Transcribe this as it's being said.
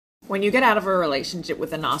When you get out of a relationship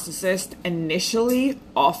with a narcissist, initially,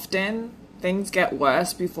 often, things get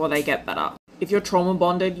worse before they get better. If you're trauma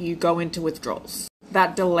bonded, you go into withdrawals.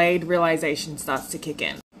 That delayed realization starts to kick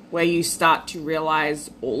in, where you start to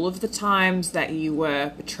realize all of the times that you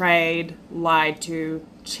were betrayed, lied to,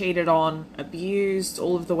 cheated on, abused,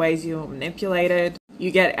 all of the ways you were manipulated.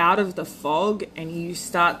 You get out of the fog and you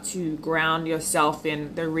start to ground yourself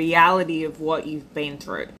in the reality of what you've been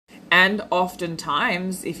through. And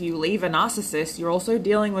oftentimes, if you leave a narcissist, you're also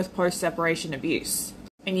dealing with post-separation abuse.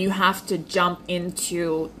 And you have to jump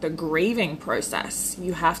into the grieving process.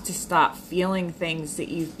 You have to start feeling things that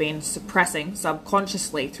you've been suppressing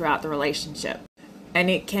subconsciously throughout the relationship. And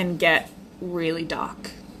it can get really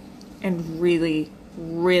dark and really,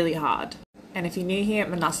 really hard. And if you're new here,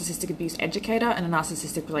 I'm a narcissistic abuse educator and a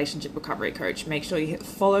narcissistic relationship recovery coach. Make sure you hit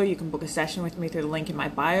follow. You can book a session with me through the link in my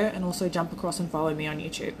bio, and also jump across and follow me on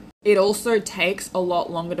YouTube. It also takes a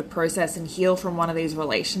lot longer to process and heal from one of these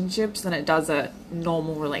relationships than it does a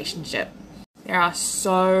normal relationship. There are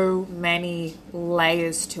so many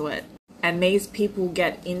layers to it. And these people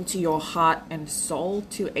get into your heart and soul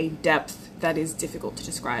to a depth that is difficult to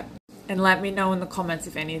describe. And let me know in the comments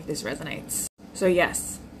if any of this resonates. So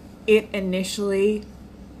yes, it initially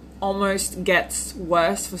almost gets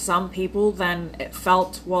worse for some people than it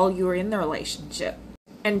felt while you were in the relationship.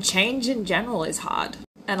 And change in general is hard.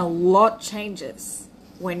 And a lot changes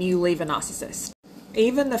when you leave a narcissist.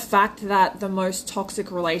 Even the fact that the most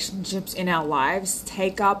toxic relationships in our lives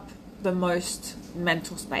take up the most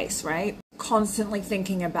mental space, right? Constantly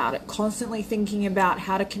thinking about it, constantly thinking about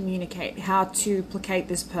how to communicate, how to placate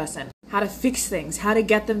this person, how to fix things, how to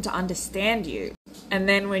get them to understand you. And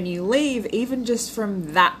then when you leave, even just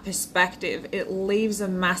from that perspective, it leaves a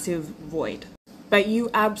massive void. But you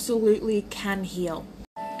absolutely can heal.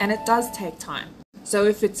 And it does take time. So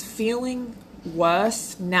if it's feeling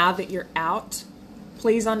worse now that you're out,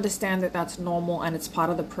 please understand that that's normal and it's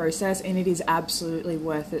part of the process, and it is absolutely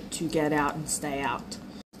worth it to get out and stay out.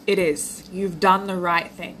 It is. You've done the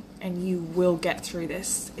right thing and you will get through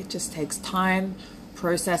this. It just takes time,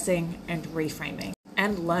 processing, and reframing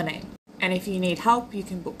and learning. And if you need help, you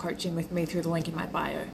can book coaching with me through the link in my bio.